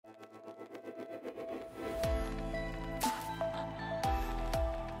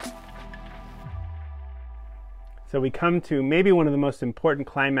So we come to maybe one of the most important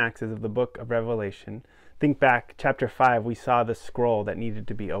climaxes of the book of Revelation. Think back, chapter 5, we saw the scroll that needed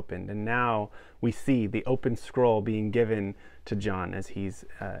to be opened, and now we see the open scroll being given to John as he's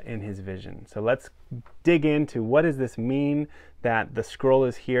in his vision. So let's dig into what does this mean that the scroll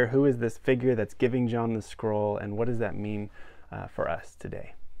is here? Who is this figure that's giving John the scroll, and what does that mean for us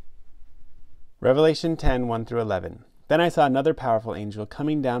today? Revelation 10, 1 through 11. Then I saw another powerful angel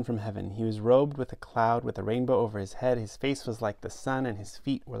coming down from heaven. He was robed with a cloud with a rainbow over his head. His face was like the sun, and his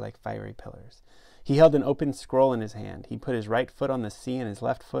feet were like fiery pillars. He held an open scroll in his hand. He put his right foot on the sea and his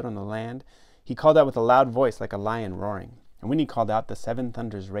left foot on the land. He called out with a loud voice like a lion roaring. And when he called out, the seven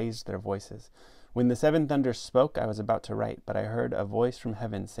thunders raised their voices. When the seven thunders spoke, I was about to write, but I heard a voice from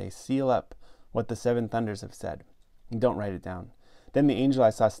heaven say, "Seal up what the seven thunders have said. And don't write it down." Then the angel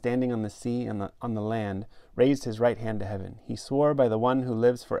I saw standing on the sea and on the land raised his right hand to heaven. He swore by the one who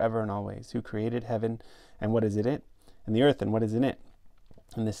lives forever and always, who created heaven and what is in it, and the earth and what is in it,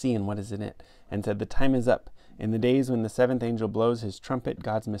 and the sea and what is in it, and said, "The time is up. In the days when the seventh angel blows his trumpet,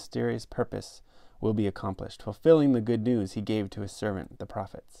 God's mysterious purpose will be accomplished, fulfilling the good news he gave to his servant, the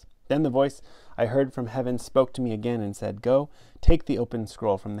prophets." Then the voice I heard from heaven spoke to me again and said, "Go, take the open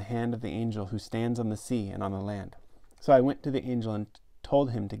scroll from the hand of the angel who stands on the sea and on the land." So I went to the angel and told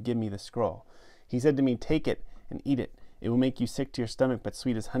him to give me the scroll. He said to me, "Take it and eat it. It will make you sick to your stomach, but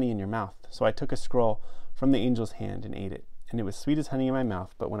sweet as honey in your mouth." So I took a scroll from the angel's hand and ate it. And it was sweet as honey in my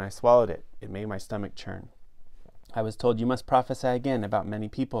mouth, but when I swallowed it, it made my stomach churn. I was told, "You must prophesy again about many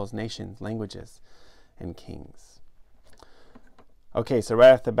peoples, nations, languages, and kings." Okay, so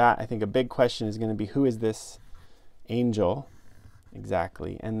right off the bat, I think a big question is going to be, who is this angel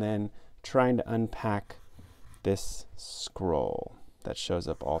exactly? And then trying to unpack this scroll that shows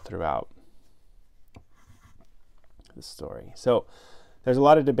up all throughout the story. So there's a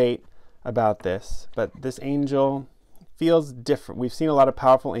lot of debate about this, but this angel feels different. We've seen a lot of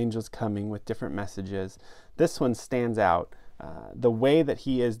powerful angels coming with different messages. This one stands out. The way that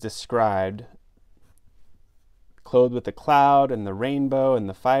he is described, clothed with the cloud and the rainbow and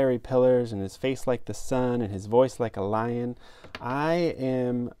the fiery pillars, and his face like the sun and his voice like a lion, I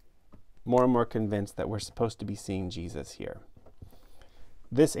am more and more convinced that we're supposed to be seeing Jesus here.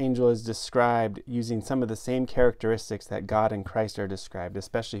 This angel is described using some of the same characteristics that God and Christ are described,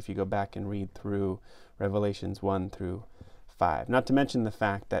 especially if you go back and read through Revelations 1 through 5. Not to mention the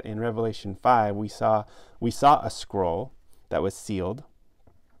fact that in Revelation 5 we saw a scroll that was sealed,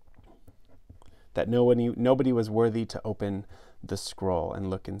 that nobody was worthy to open the scroll and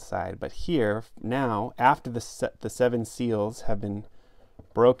look inside. But here, now, after the seven seals have been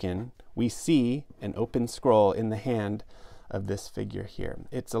broken, we see an open scroll in the hand of this figure here.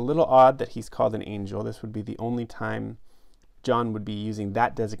 It's a little odd that he's called an angel. This would be the only time John would be using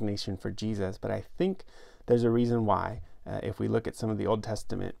that designation for Jesus, but I think there's a reason why, if we look at some of the Old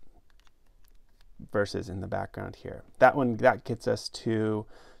Testament verses in the background here. That gets us to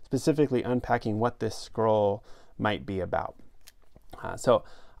specifically unpacking what this scroll might be about. So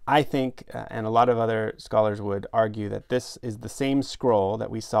I think, and a lot of other scholars would argue, that this is the same scroll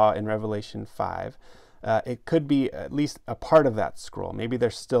that we saw in Revelation 5. It could be at least a part of that scroll. Maybe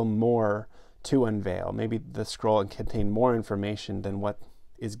there's still more to unveil. Maybe the scroll contained more information than what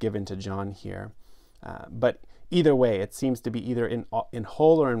is given to John here. But either way, it seems to be either in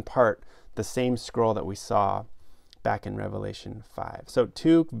whole or in part the same scroll that we saw back in Revelation 5. So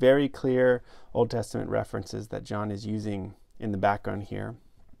two very clear Old Testament references that John is using in the background here.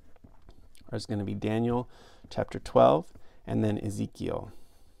 There's going to be Daniel chapter 12 and then Ezekiel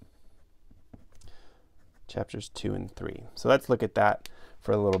chapters 2 and 3. So let's look at that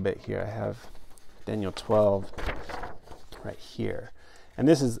for a little bit here. I have Daniel 12 right here. And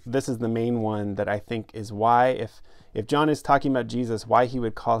this is the main one that I think is why, if John is talking about Jesus, why he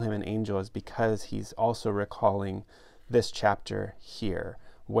would call him an angel is because he's also recalling this chapter here,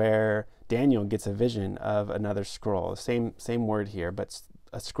 where Daniel gets a vision of another scroll. Same word here, but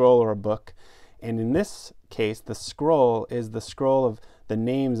a scroll or a book. And in this case, the scroll is the scroll of the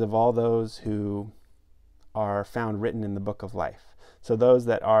names of all those who are found written in the book of life. So those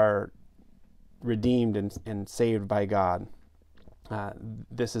that are redeemed and saved by God.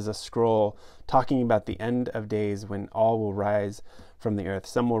 This is a scroll talking about the end of days when all will rise from the earth.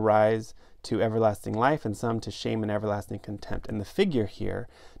 Some will rise to everlasting life and some to shame and everlasting contempt. And the figure here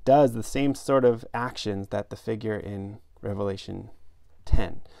does the same sort of actions that the figure in Revelation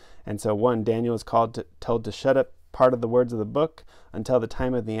 10. And so Daniel is told to shut up part of the words of the book until the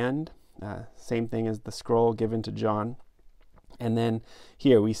time of the end. Same thing as the scroll given to John. And then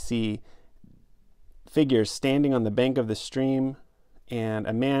here we see figures standing on the bank of the stream, and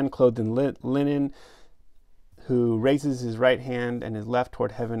a man clothed in linen who raises his right hand and his left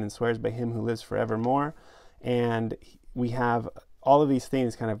toward heaven and swears by him who lives forevermore. And we have all of these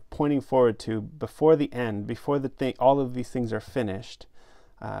things kind of pointing forward to before the end, before all of these things are finished.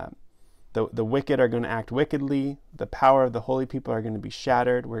 The wicked are going to act wickedly. The power of the holy people are going to be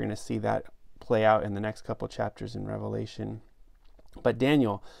shattered. We're going to see that play out in the next couple chapters in Revelation. But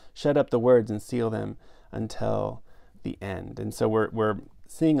Daniel, shut up the words and seal them until the end. And so we're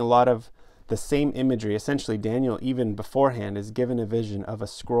seeing a lot of the same imagery. Essentially, Daniel, even beforehand, is given a vision of a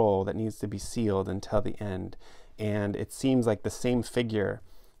scroll that needs to be sealed until the end. And it seems like the same figure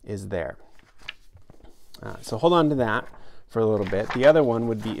is there. So hold on to that for a little bit. The other one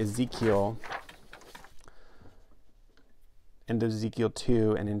would be Ezekiel, into Ezekiel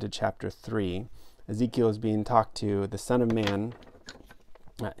 2 and into chapter 3. Ezekiel is being talked to, the Son of Man.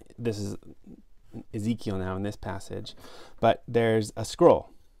 This is Ezekiel now in this passage. But there's a scroll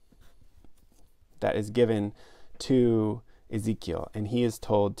that is given to Ezekiel, and he is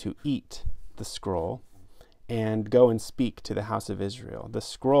told to eat the scroll and go and speak to the house of Israel. The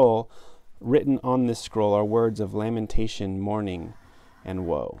scroll, written on this scroll, are words of lamentation, mourning, and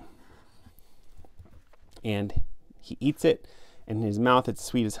woe. And he eats it, and in his mouth it's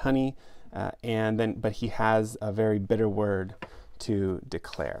sweet as honey, but he has a very bitter word to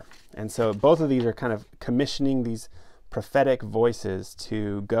declare. And so both of these are kind of commissioning these prophetic voices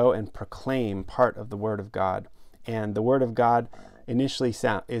to go and proclaim part of the Word of God. And the Word of God initially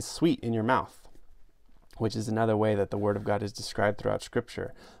is sweet in your mouth, which is another way that the Word of God is described throughout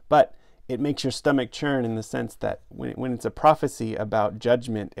Scripture. But it makes your stomach churn in the sense that when it's a prophecy about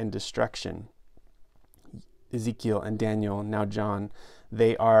judgment and destruction, Ezekiel and Daniel, now John,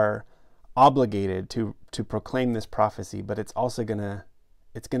 they are obligated to proclaim this prophecy, but it's also gonna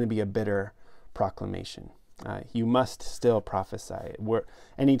be a bitter proclamation. You must still prophesy.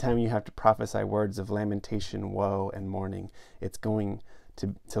 Anytime you have to prophesy words of lamentation, woe, and mourning, it's going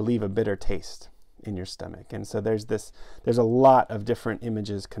to leave a bitter taste in your stomach. And so there's a lot of different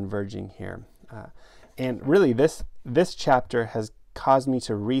images converging here. And really this chapter has caused me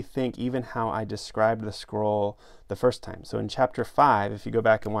to rethink even how I described the scroll the first time. So in chapter 5, if you go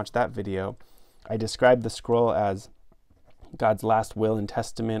back and watch that video, I described the scroll as God's last will and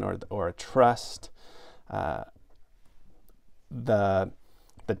testament, or a trust, the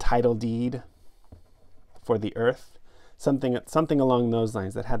title deed for the earth, something along those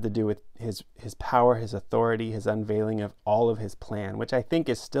lines that had to do with his power, his authority, his unveiling of all of his plan, which I think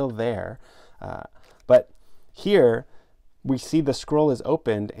is still there. But here we see the scroll is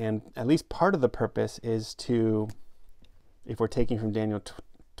opened, and at least part of the purpose is to, if we're taking from Daniel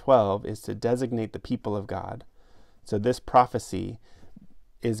 12, is to designate the people of God. So this prophecy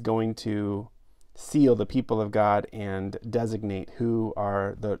is going to seal the people of God and designate who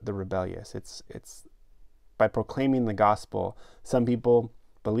are the rebellious. It's by proclaiming the gospel, some people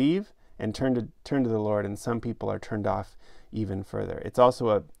believe and turn to the Lord, and some people are turned off even further. It's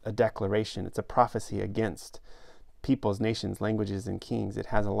also a declaration. It's a prophecy against peoples, nations, languages, and kings. It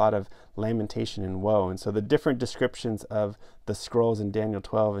has a lot of lamentation and woe. And so the different descriptions of the scrolls in Daniel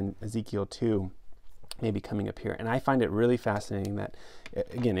 12 and Ezekiel 2 may be coming up here. And I find it really fascinating that,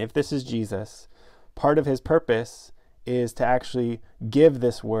 again, if this is Jesus, part of his purpose is to actually give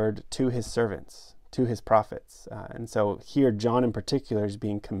this word to his servants, to his prophets. And so here, John in particular is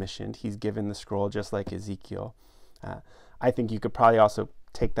being commissioned. He's given the scroll just like Ezekiel. I think you could probably also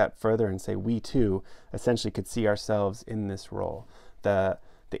take that further and say we too essentially could see ourselves in this role. The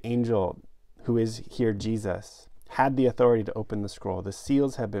angel who is here, Jesus, had the authority to open the scroll. The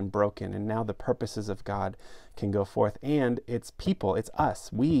seals have been broken, and now the purposes of God can go forth. And it's people, it's us.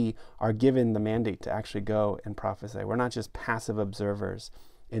 We are given the mandate to actually go and prophesy. We're not just passive observers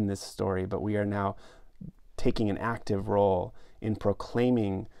in this story, but we are now taking an active role in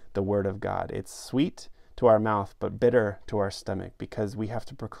proclaiming the word of God. It's sweet to our mouth, but bitter to our stomach, because we have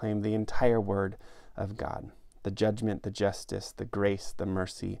to proclaim the entire word of God. The judgment, the justice, the grace, the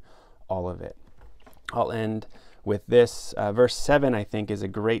mercy, all of it. I'll end with this. Verse 7, I think, is a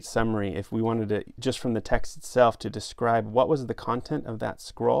great summary, if we wanted to, just from the text itself, to describe what was the content of that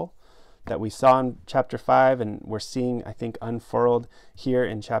scroll that we saw in chapter 5 and we're seeing, I think, unfurled here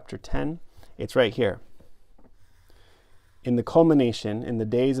in chapter 10. It's right here. In the culmination, in the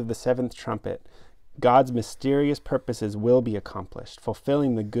days of the seventh trumpet, God's mysterious purposes will be accomplished,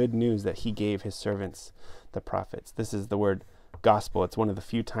 fulfilling the good news that he gave his servants, the prophets. This is the word gospel. It's one of the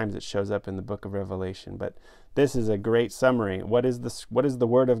few times it shows up in the book of Revelation, but this is a great summary. What is the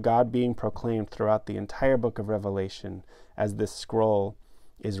word of God being proclaimed throughout the entire book of Revelation as this scroll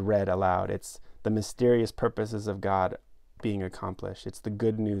is read aloud? It's the mysterious purposes of God being accomplished. It's the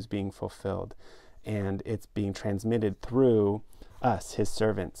good news being fulfilled. and it's being transmitted through us, his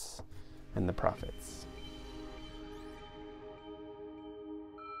servants and the prophets.